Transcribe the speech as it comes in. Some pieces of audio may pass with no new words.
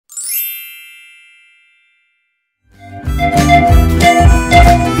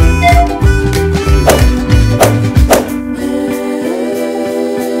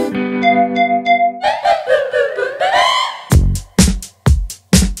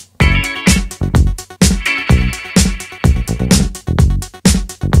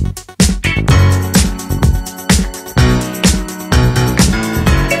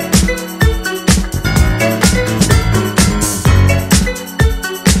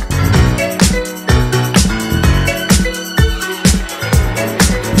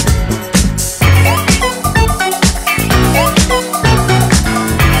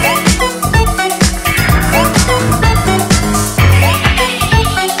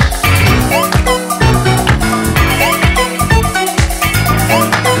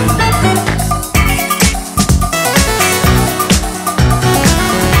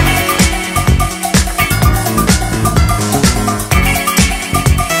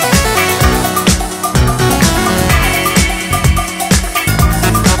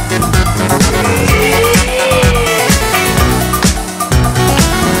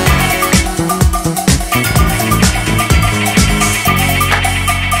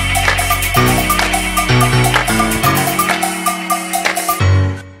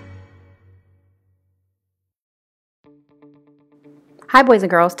Hi boys and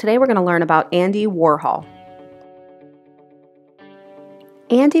girls, today we're going to learn about Andy Warhol.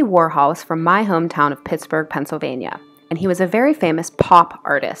 Andy Warhol is from my hometown of Pittsburgh, Pennsylvania, and he was a very famous pop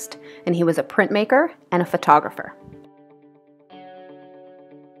artist, and he was a printmaker and a photographer.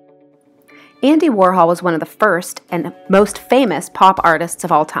 Andy Warhol was one of the first and most famous pop artists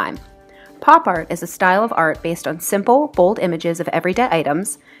of all time. Pop art is a style of art based on simple, bold images of everyday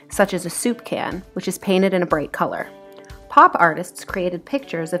items, such as a soup can, which is painted in a bright color. Pop artists created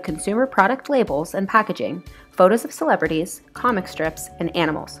pictures of consumer product labels and packaging, photos of celebrities, comic strips, and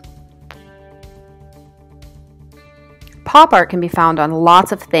animals. Pop art can be found on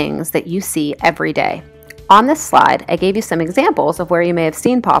lots of things that you see every day. On this slide, I gave you some examples of where you may have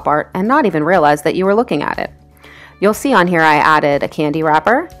seen pop art and not even realize that you were looking at it. You'll see on here I added a candy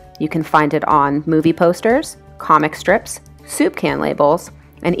wrapper. You can find it on movie posters, comic strips, soup can labels,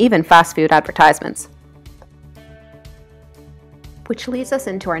 and even fast food advertisements. Which leads us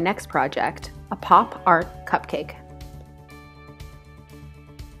into our next project, a pop art cupcake.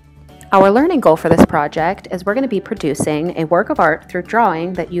 Our learning goal for this project is we're going to be producing a work of art through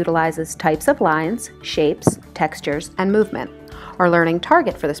drawing that utilizes types of lines, shapes, textures, and movement. Our learning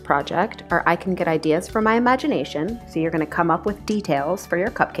target for this project are I can get ideas from my imagination, so you're going to come up with details for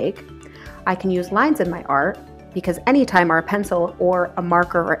your cupcake. I can use lines in my art, because anytime our pencil or a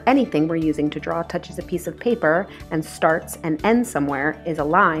marker or anything we're using to draw touches a piece of paper and starts and ends somewhere is a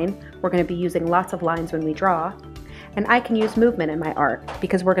line, we're going to be using lots of lines when we draw. And I can use movement in my art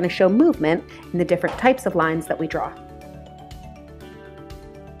because we're going to show movement in the different types of lines that we draw.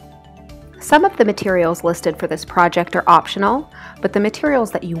 Some of the materials listed for this project are optional, but the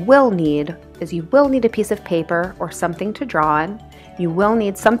materials that you will need is you will need a piece of paper or something to draw on. You will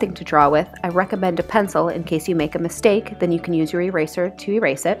need something to draw with. I recommend a pencil in case you make a mistake, then you can use your eraser to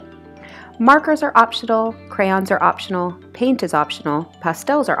erase it. Markers are optional, crayons are optional, paint is optional,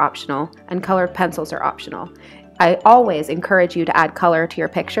 pastels are optional, and colored pencils are optional. I always encourage you to add color to your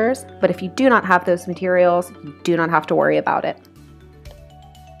pictures, but if you do not have those materials, you do not have to worry about it.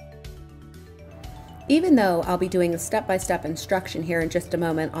 Even though I'll be doing a step-by-step instruction here in just a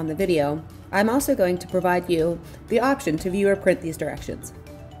moment on the video, I'm also going to provide you the option to view or print these directions.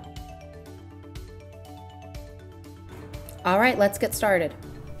 All right, let's get started.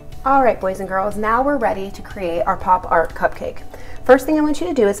 All right, boys and girls, now we're ready to create our pop art cupcake. First thing I want you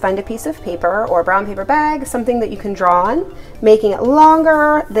to do is find a piece of paper or a brown paper bag, something that you can draw on, making it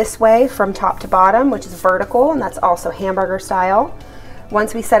longer this way from top to bottom, which is vertical, and that's also hamburger style.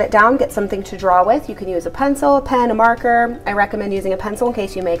 Once we set it down, get something to draw with. You can use a pencil, a pen, a marker. I recommend using a pencil in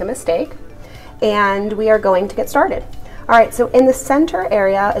case you make a mistake. And we are going to get started. All right, so in the center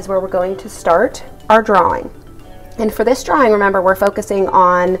area is where we're going to start our drawing. And for this drawing, remember, we're focusing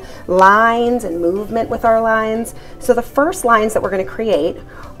on lines and movement with our lines. So the first lines that we're going to create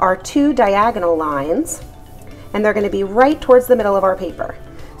are two diagonal lines, and they're going to be right towards the middle of our paper.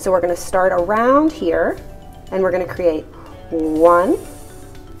 So we're going to start around here, and we're going to create one,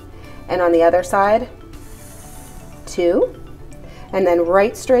 and on the other side, two, and then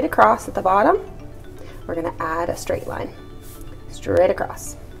right straight across at the bottom, we're going to add a straight line, straight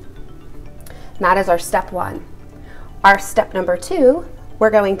across. And that is our step one. Our step number two,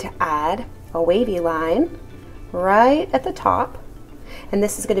 we're going to add a wavy line right at the top, and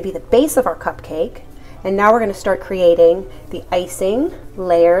this is going to be the base of our cupcake. And now we're going to start creating the icing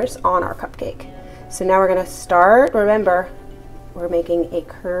layers on our cupcake. So now we're going to start, remember, we're making a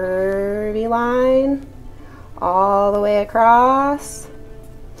curvy line all the way across.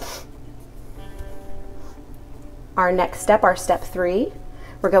 Our next step, our step three,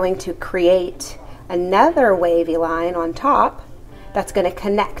 we're going to create another wavy line on top that's going to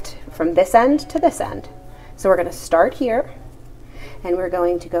connect from this end to this end. So we're going to start here, and we're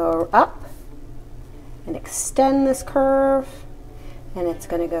going to go up and extend this curve, and it's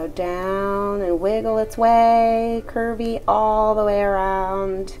going to go down and wiggle its way, curvy, all the way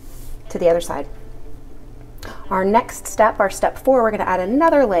around to the other side. Our next step, our step four, we're going to add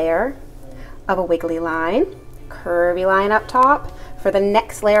another layer of a wiggly line, curvy line up top for the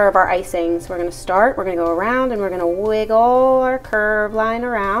next layer of our icing. So we're going to start, we're going to go around, and we're going to wiggle our curve line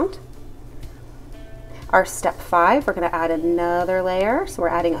around. Our step five, we're going to add another layer. So we're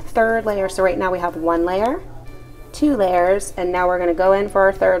adding a third layer. So right now we have one layer, two layers, and now we're going to go in for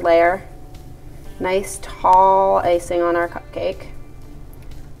our third layer. Nice tall icing on our cupcake.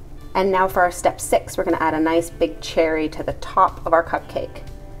 And now for our step six, we're going to add a nice big cherry to the top of our cupcake.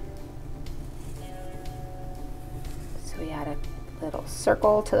 So we add a little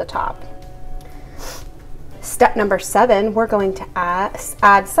circle to the top. Step number seven, we're going to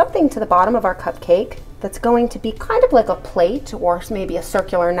add something to the bottom of our cupcake that's going to be kind of like a plate or maybe a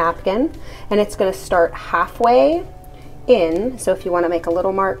circular napkin, and it's going to start halfway in. So if you want to make a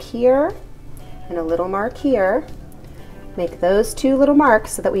little mark here and a little mark here, make those two little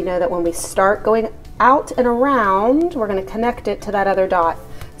marks so that we know that when we start going out and around, we're going to connect it to that other dot.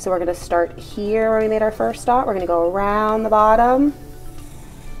 So we're going to start here where we made our first dot. We're going to go around the bottom,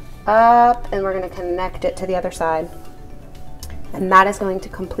 up, and we're going to connect it to the other side. And that is going to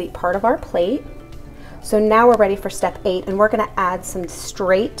complete part of our plate. So now we're ready for step 8, and we're going to add some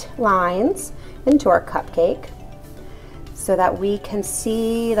straight lines into our cupcake so that we can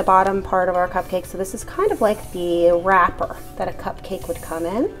see the bottom part of our cupcake. So this is kind of like the wrapper that a cupcake would come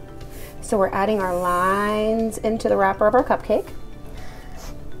in. So we're adding our lines into the wrapper of our cupcake.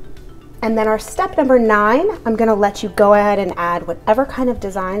 And then our step number 9, I'm going to let you go ahead and add whatever kind of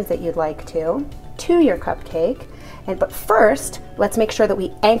designs that you'd like to your cupcake. But first, let's make sure that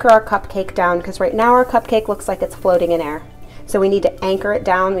we anchor our cupcake down, because right now our cupcake looks like it's floating in air. So we need to anchor it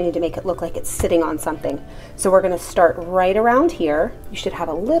down. We need to make it look like it's sitting on something. So we're going to start right around here. You should have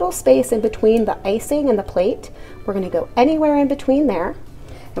a little space in between the icing and the plate. We're going to go anywhere in between there.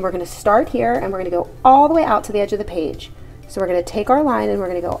 And we're going to start here, and we're going to go all the way out to the edge of the page. So we're going to take our line and we're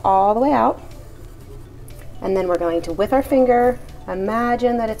going to go all the way out. And then we're going to, with our finger,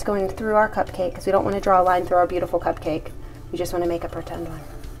 imagine that it's going through our cupcake, because we don't want to draw a line through our beautiful cupcake. We just want to make a pretend one.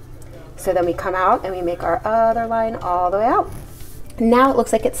 So then we come out and we make our other line all the way out. Now it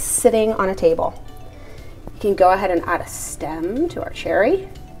looks like it's sitting on a table. You can go ahead and add a stem to our cherry.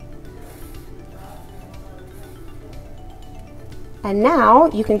 And now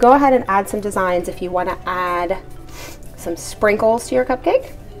you can go ahead and add some designs. If you want to add some sprinkles to your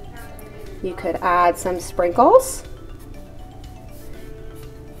cupcake, you could add some sprinkles.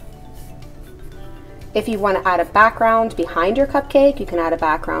 If you want to add a background behind your cupcake, you can add a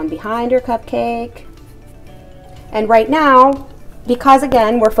background behind your cupcake. And right now, because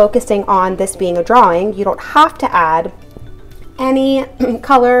again, we're focusing on this being a drawing, you don't have to add any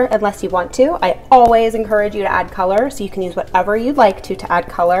color unless you want to. I always encourage you to add color, so you can use whatever you'd like to add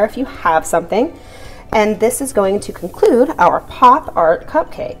color if you have something. And this is going to conclude our pop art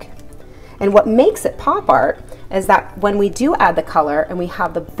cupcake. And what makes it pop art is that when we do add the color and we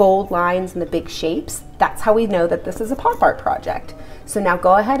have the bold lines and the big shapes, that's how we know that this is a pop art project. So now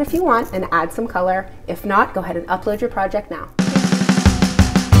go ahead if you want and add some color. If not, go ahead and upload your project now.